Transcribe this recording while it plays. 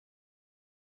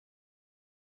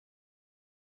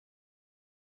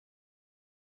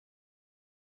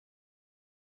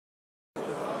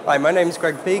Hi, my name is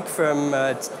Greg Peak from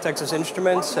Texas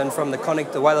Instruments and from the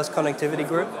wireless connectivity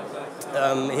group.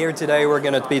 Here today we're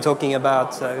going to be talking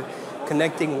about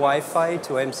connecting Wi-Fi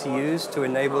to MCUs to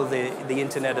enable the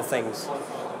Internet of Things.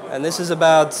 And this is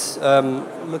about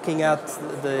looking at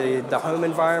the home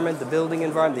environment, the building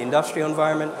environment, the industrial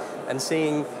environment, and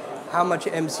seeing how much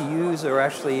MCUs are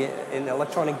actually in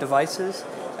electronic devices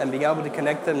and being able to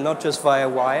connect them not just via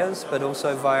wires, but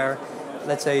also via,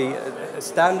 let's say,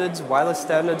 standards, wireless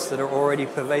standards that are already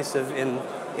pervasive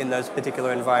in those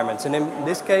particular environments. And in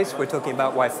this case, we're talking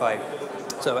about Wi-Fi.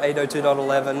 So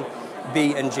 802.11,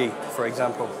 B and G, for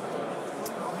example.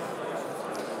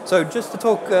 So just to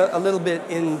talk a little bit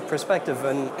in perspective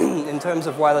and in terms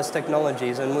of wireless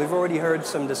technologies, and we've already heard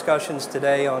some discussions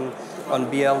today on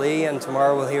BLE, and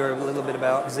tomorrow we'll hear a little bit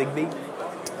about Zigbee.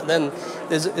 Then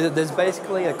there's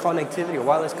basically a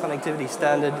wireless connectivity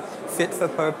standard fit for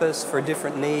purpose for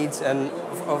different needs and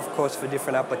of course for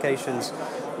different applications.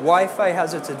 Wi-Fi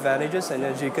has its advantages, and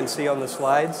as you can see on the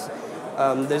slides,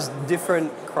 there's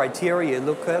different criteria you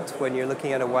look at when you're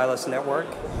looking at a wireless network.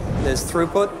 There's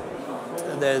throughput,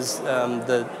 there's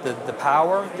the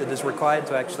power that is required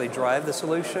to actually drive the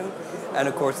solution, and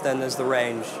of course then there's the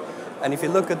range. And if you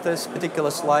look at this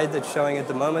particular slide that's showing at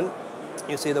the moment,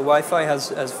 you see the Wi-Fi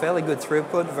has fairly good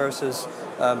throughput versus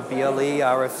BLE,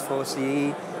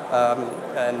 RF4CE,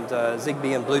 and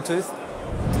Zigbee and Bluetooth.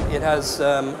 It has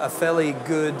a fairly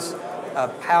good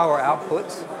power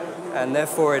output, and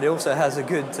therefore it also has a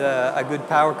good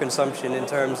power consumption in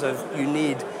terms of you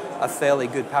need a fairly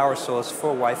good power source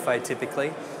for Wi-Fi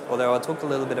typically, although I'll talk a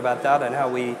little bit about that and how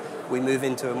we move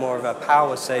into more of a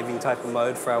power-saving type of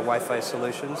mode for our Wi-Fi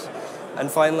solutions.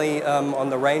 And finally, on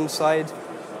the range side,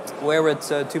 we're at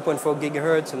 2.4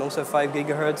 gigahertz and also 5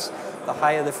 gigahertz. The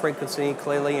higher the frequency,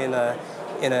 clearly in a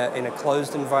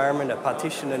closed environment, a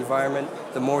partitioned environment,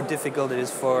 the more difficult it is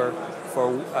for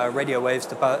radio waves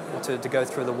to go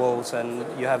through the walls, and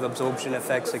you have absorption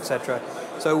effects, etc.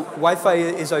 So Wi-Fi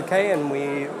is okay, and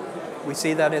we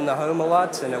see that in the home a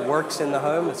lot, and it works in the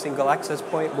home. A single access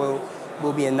point will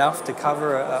be enough to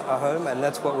cover a home, and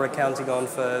that's what we're counting on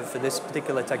for this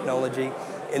particular technology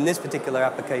in this particular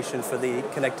application for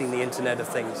connecting the Internet of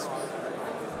Things.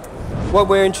 What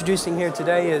we're introducing here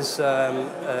today is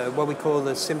what we call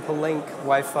the Simple Link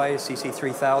Wi-Fi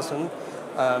CC3000,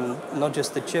 not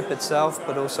just the chip itself,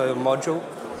 but also a module.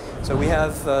 So we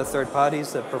have third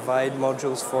parties that provide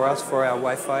modules for us for our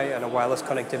Wi-Fi and our wireless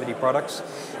connectivity products,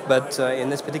 but in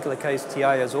this particular case, TI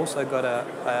has also got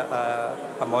a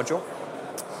module.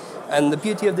 And the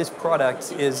beauty of this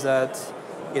product is that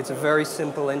it's a very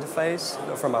simple interface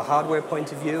from a hardware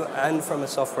point of view and from a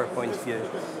software point of view.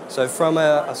 So from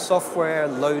a software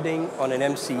loading on an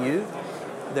MCU,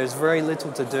 there's very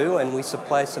little to do, and we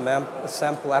supply some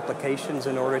sample applications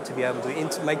in order to be able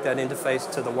to make that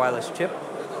interface to the wireless chip.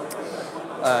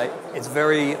 It's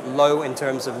very low in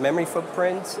terms of memory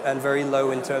footprint and very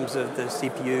low in terms of the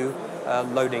CPU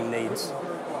loading needs.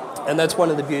 And that's one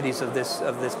of the beauties of this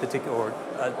particular, or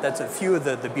that's a few of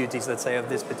the beauties, let's say, of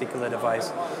this particular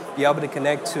device. Be able to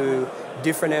connect to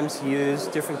different MCUs,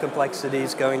 different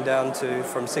complexities, going down to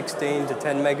from 16 to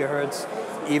 10 megahertz.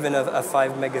 Even a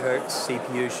 5 megahertz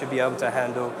CPU should be able to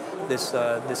handle this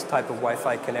type of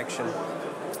Wi-Fi connection.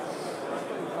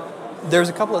 There's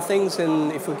a couple of things,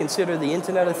 if we consider the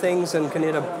Internet of Things and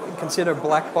consider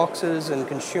black boxes and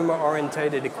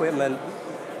consumer-orientated equipment,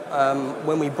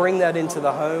 when we bring that into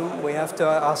the home, we have to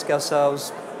ask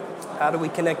ourselves, how do we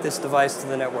connect this device to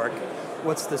the network?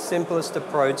 What's the simplest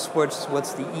approach?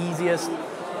 What's the easiest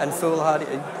and foolhardy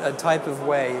type of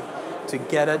way to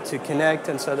get it to connect,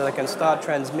 and so that I can start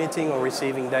transmitting or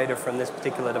receiving data from this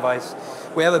particular device?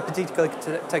 We have a particular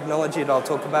technology that I'll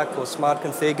talk about called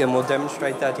SmartConfig, and we'll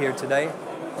demonstrate that here today.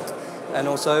 And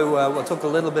also we'll talk a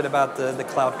little bit about the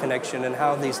cloud connection and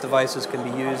how these devices can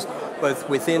be used both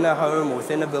within a home,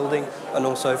 within a building, and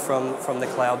also from the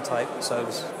cloud type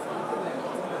service.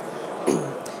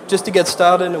 Just to get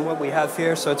started on what we have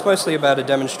here, so it's mostly about a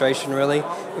demonstration really.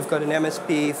 We've got an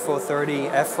MSP 430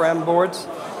 FRAM board.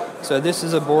 So this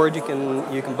is a board you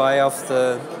can buy off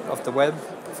the web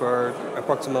for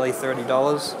approximately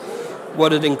 $30.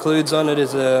 What it includes on it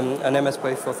is an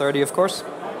MSP 430, of course,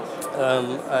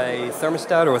 a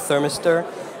thermostat or a thermistor,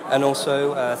 and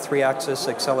also a 3-axis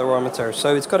accelerometer.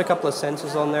 So it's got a couple of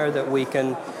sensors on there that we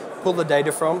can pull the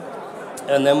data from,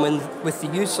 and then with the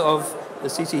use of the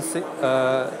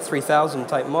CC3000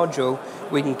 type module,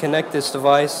 we can connect this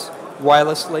device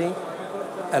wirelessly,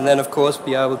 and then of course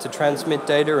be able to transmit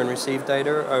data and receive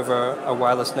data over a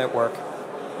wireless network.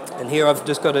 And here I've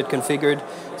just got it configured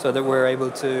so that we're able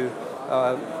to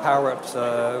power it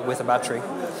with a battery.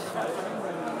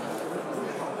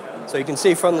 So you can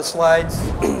see from the slides,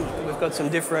 we've got some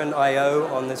different I/O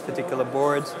on this particular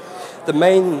board. The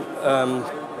main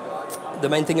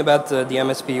thing about the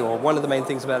MSP, or one of the main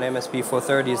things about MSP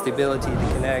 430 is the ability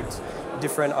to connect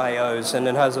different I/Os, and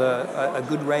it has a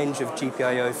good range of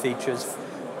GPIO features,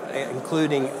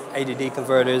 including ADD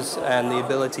converters and the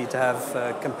ability to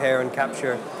have compare and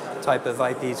capture type of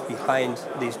IPs behind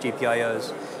these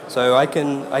GPIOs. So I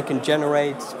can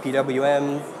generate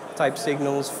PWM type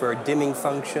signals for dimming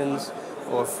functions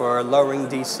or for lowering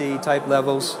DC type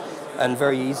levels, and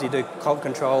very easy to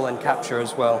control and capture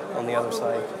as well on the other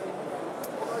side.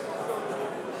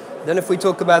 Then if we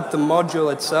talk about the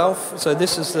module itself, so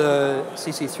this is the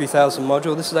CC3000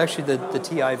 module. This is actually the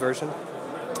TI version.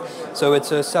 So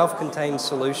it's a self-contained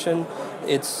solution.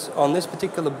 It's on this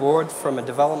particular board, from a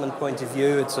development point of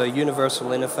view, it's a universal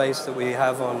interface that we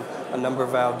have on a number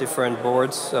of our different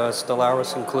boards,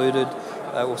 Stellaris included,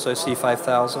 also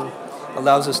C5000.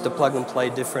 Allows us to plug and play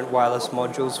different wireless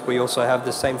modules. We also have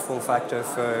the same form factor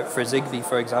for Zigbee,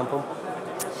 for example.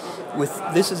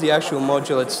 This is the actual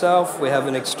module itself. We have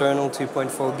an external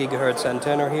 2.4 gigahertz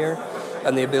antenna here,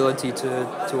 and the ability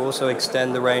to also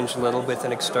extend the range a little with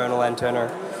an external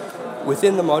antenna.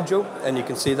 Within the module, and you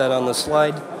can see that on the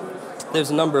slide, there's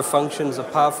a number of functions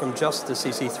apart from just the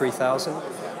CC3000.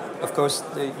 Of course,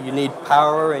 you need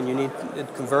power and you need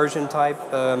conversion type,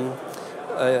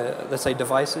 let's say,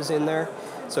 devices in there.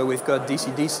 So we've got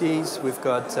DC-DCs, we've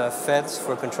got FETs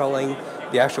for controlling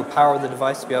the actual power of the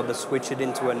device to be able to switch it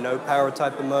into a no power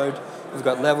type of mode. We've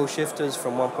got level shifters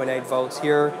from 1.8 volts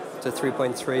here to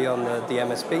 3.3 on the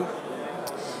MSP.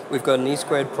 We've got an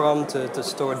E2 prom to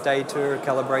store data,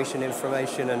 calibration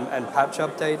information, and patch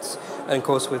updates. And of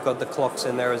course, we've got the clocks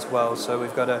in there as well. So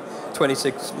we've got a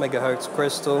 26 megahertz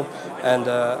crystal and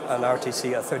an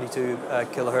RTC, a 32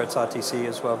 kilohertz RTC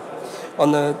as well.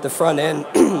 On the front end,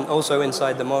 also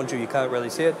inside the module, you can't really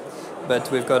see it, but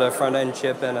we've got a front end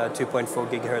chip and a 2.4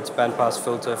 gigahertz bandpass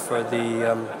filter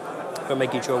for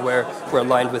making sure we're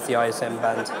aligned with the ISM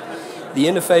band. The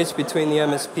interface between the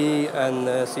MSP and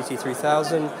the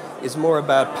CC3000 is more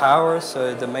about power,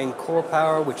 so the main core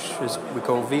power, which is we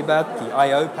call VBAT, the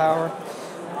I/O power,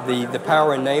 the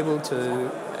power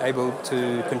able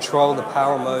to control the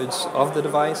power modes of the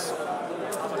device,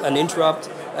 an interrupt,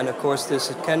 and of course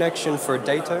this connection for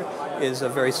data is a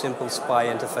very simple SPI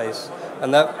interface.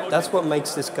 And that's what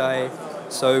makes this guy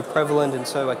so prevalent and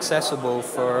so accessible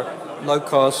for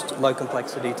low-cost,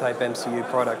 low-complexity type MCU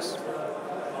products.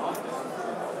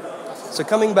 So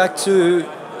coming back to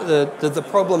the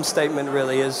problem statement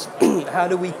really is how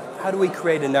do we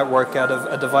create a network out of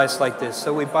a device like this?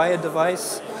 So we buy a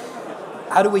device,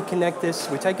 how do we connect this?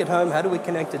 We take it home, how do we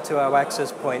connect it to our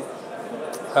access point,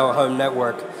 our home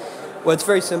network? Well, it's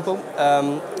very simple.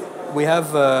 We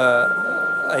have a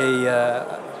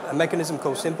mechanism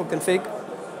called SmartConfig.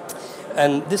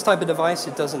 And this type of device,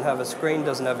 it doesn't have a screen,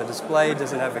 doesn't have a display,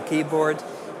 doesn't have a keyboard.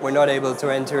 We're not able to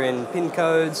enter in PIN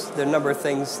codes. There are a number of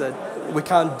things that we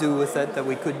can't do with it that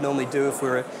we could normally do if we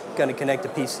were going to connect a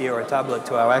PC or a tablet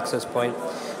to our access point.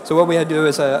 So what we have to do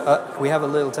is we have a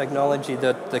little technology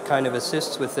that kind of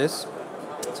assists with this.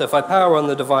 So if I power on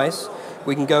the device,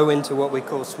 we can go into what we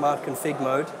call SmartConfig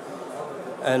mode.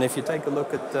 And if you take a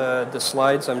look at the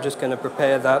slides, I'm just going to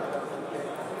prepare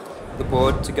the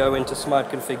board to go into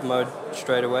SmartConfig mode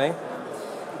straight away.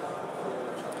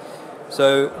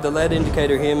 So the LED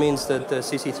indicator here means that the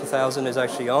CC3000 is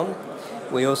actually on.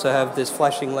 We also have this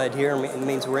flashing LED here. It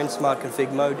means we're in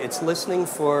SmartConfig mode. It's listening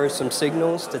for some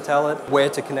signals to tell it where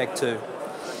to connect to.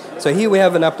 So here we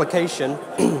have an application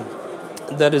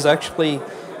that is actually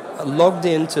logged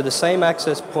into the same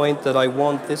access point that I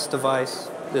want this device,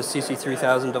 the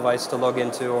CC3000 device, to log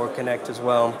into or connect as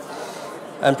well.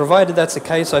 And provided that's the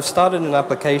case, I've started an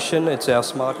application. It's our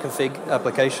SmartConfig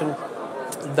application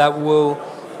that will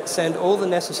send all the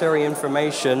necessary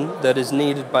information that is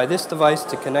needed by this device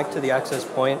to connect to the access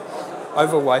point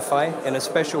over Wi-Fi in a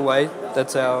special way.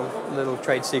 That's our little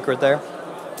trade secret there,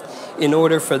 in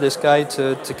order for this guy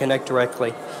to connect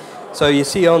directly. So you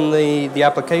see on the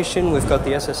application, we've got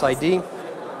the SSID.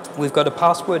 We've got a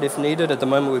password if needed. At the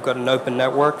moment, we've got an open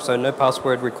network, so no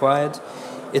password required.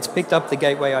 It's picked up the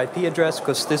gateway IP address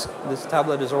because this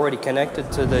tablet is already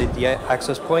connected to the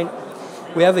access point.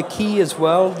 We have a key as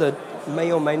well that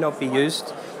may or may not be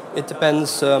used. It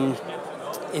depends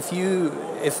if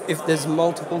there's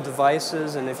multiple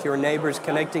devices and if your neighbor is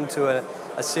connecting to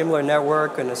a similar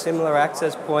network and a similar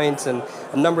access point and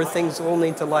a number of things all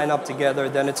need to line up together,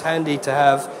 then it's handy to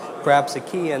have perhaps a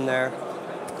key in there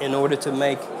in order to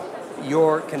make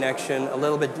your connection a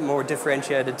little bit more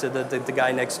differentiated to the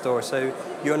guy next door. So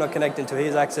you're not connecting to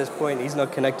his access point, he's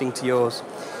not connecting to yours.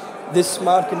 This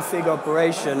SmartConfig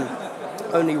operation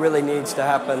only really needs to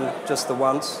happen just the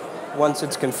once. Once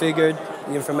it's configured,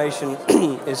 the information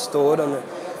is stored on the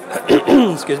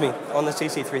excuse me, on the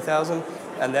CC3000,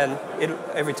 and then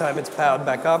every time it's powered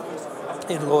back up,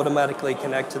 it'll automatically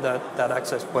connect to that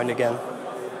access point again.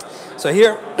 So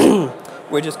here,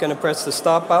 we're just going to press the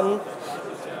start button.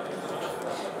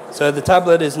 So the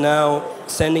tablet is now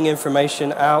sending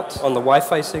information out on the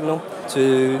Wi-Fi signal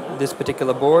to this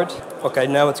particular board. Okay,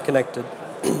 now it's connected.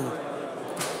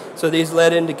 So these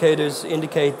LED indicators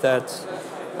indicate that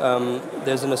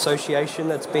there's an association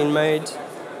that's been made.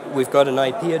 We've got an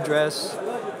IP address,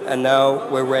 and now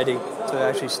we're ready to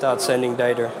actually start sending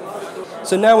data.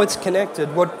 So now it's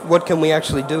connected. What can we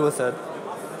actually do with it?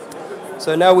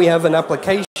 So now we have an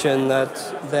application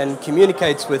that then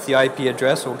communicates with the IP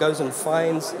address, or goes and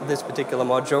finds this particular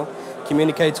module,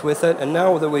 communicates with it, and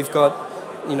now that we've got,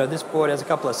 this board has a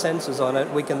couple of sensors on it,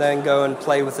 we can then go and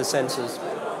play with the sensors.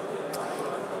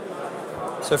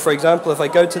 So for example, if I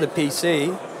go to the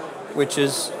PC, which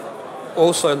is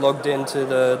also logged into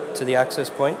the access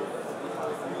point,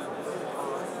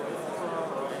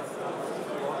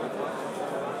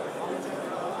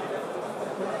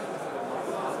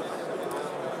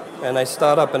 and I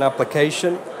start up an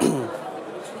application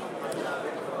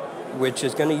which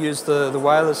is going to use the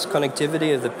wireless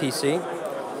connectivity of the PC.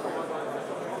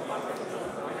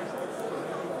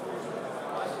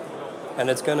 And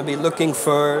it's going to be looking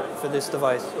for this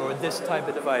device, or this type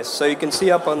of device. So you can see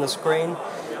up on the screen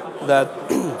that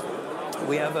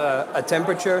we have a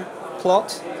temperature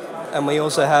plot, and we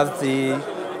also have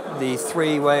the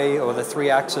three-way or the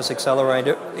three-axis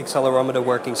accelerometer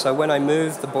working. So when I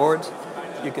move the board,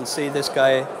 you can see this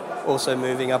guy also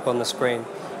moving up on the screen.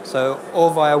 So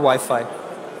all via Wi-Fi.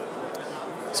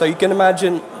 So you can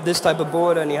imagine this type of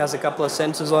board only has a couple of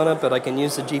sensors on it, but I can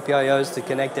use the GPIOs to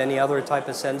connect any other type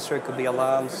of sensor. It could be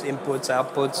alarms, inputs,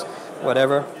 outputs,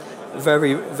 whatever.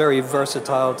 Very, very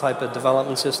versatile type of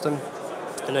development system,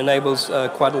 and enables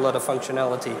quite a lot of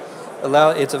functionality.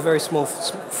 It's a very small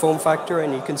form factor,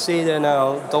 and you can see there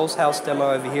now Doll's House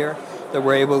demo over here that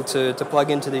we're able to plug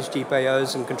into these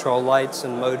GPIOs and control lights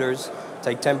and motors,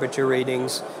 take temperature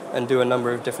readings, and do a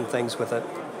number of different things with it.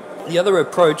 The other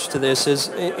approach to this is,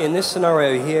 in this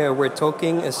scenario here, we're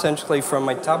talking essentially from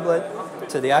my tablet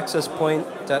to the access point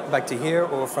back to here,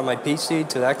 or from my PC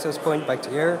to the access point back to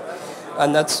here,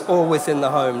 and that's all within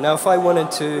the home. Now, if I wanted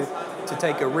to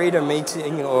take a reader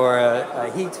meeting or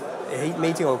a heat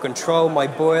meeting, or control my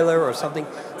boiler or something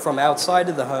from outside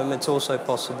of the home, it's also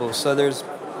possible. So there's,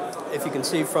 if you can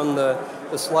see from the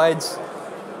slides,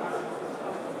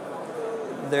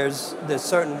 there's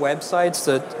certain websites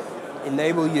that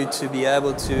enable you to be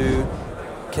able to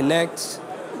connect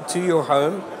to your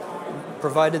home,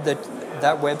 provided that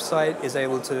that website is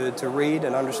able to read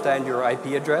and understand your IP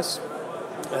address.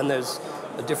 And there's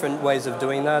different ways of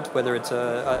doing that, whether it's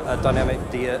a dynamic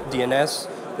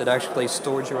DNS that actually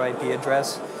stores your IP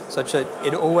address, such that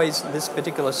this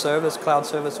particular service, cloud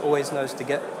service, always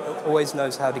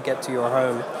knows how to get to your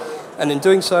home. And in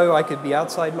doing so, I could be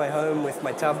outside my home with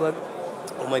my tablet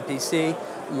or my PC,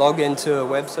 log into a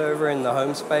web server in the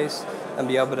home space, and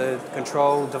be able to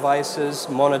control devices,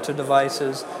 monitor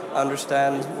devices,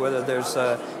 understand whether there's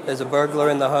a burglar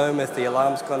in the home, if the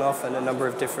alarm's gone off, and a number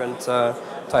of different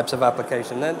types of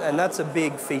application. And that's a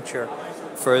big feature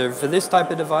for this type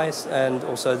of device, and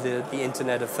also the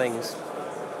Internet of Things.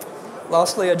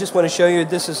 Lastly, I just want to show you,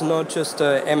 this is not just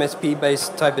a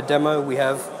MSP-based type of demo. We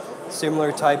have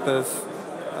similar type of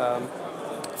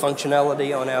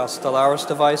functionality on our Stellaris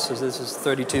device, as this is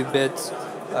 32-bit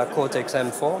Cortex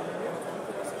M4.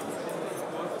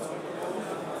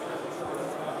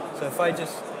 So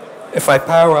if I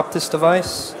power up this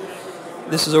device,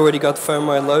 this has already got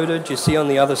firmware loaded. You see on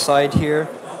the other side here,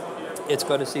 it's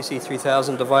got a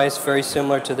CC3000 device, very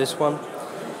similar to this one.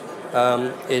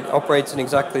 It operates in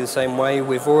exactly the same way.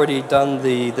 We've already done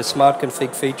the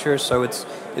SmartConfig feature, so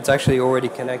it's actually already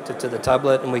connected to the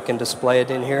tablet, and we can display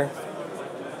it in here.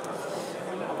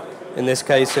 In this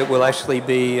case, it will actually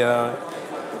be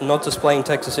not displaying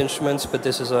Texas Instruments, but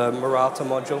this is a Murata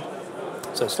module,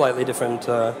 so a slightly different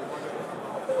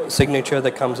signature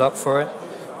that comes up for it.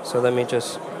 So let me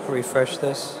just refresh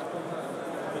this.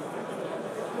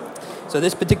 So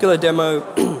this particular demo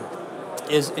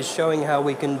is showing how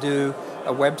we can do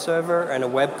a web server and a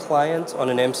web client on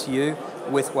an MCU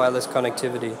with wireless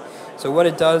connectivity. So what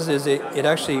it does is it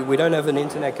actually, we don't have an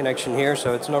internet connection here,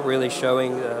 so it's not really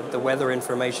showing the weather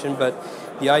information, but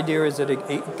the idea is that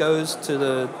it goes to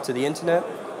the internet,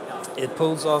 it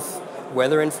pulls off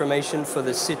weather information for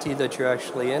the city that you're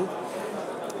actually in,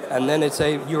 and then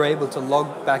you're able to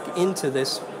log back into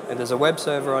this there's a web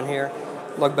server on here.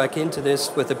 Log back into this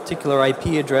with a particular IP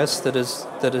address that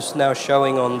is now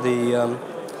showing on the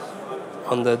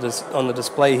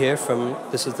display here.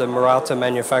 This is the Murata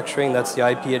Manufacturing. That's the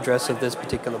IP address of this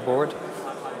particular board.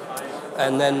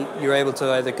 And then you're able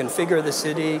to either configure the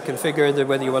city, configure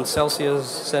whether you want Celsius,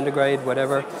 centigrade,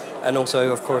 whatever, and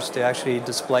also, of course, to actually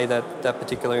display that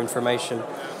particular information.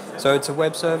 So it's a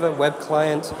web server, web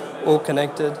client, all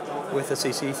connected with a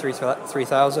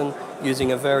CC3000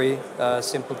 using a very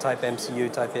simple type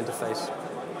MCU type interface.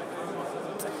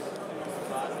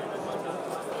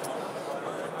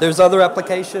 There's other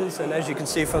applications, and as you can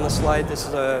see from the slide, this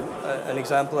is an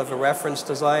example of a reference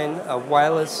design, a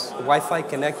wireless Wi-Fi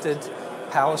connected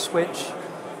power switch.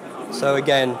 So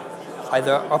again,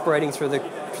 either operating through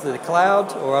the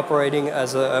cloud or operating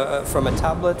as from a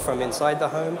tablet from inside the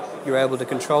home. You're able to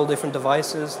control different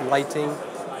devices, lighting,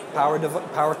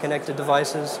 power connected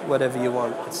devices, whatever you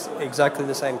want. It's exactly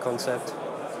the same concept.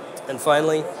 And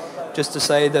finally, just to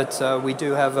say that we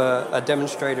do have a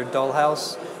demonstrator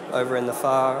dollhouse over in the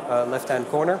far left-hand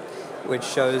corner, which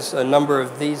shows a number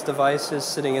of these devices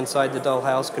sitting inside the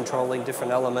dollhouse controlling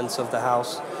different elements of the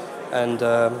house. And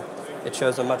it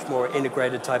shows a much more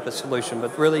integrated type of solution,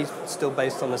 but really still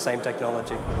based on the same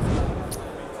technology.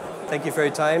 Thank you for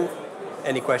your time.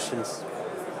 Any questions?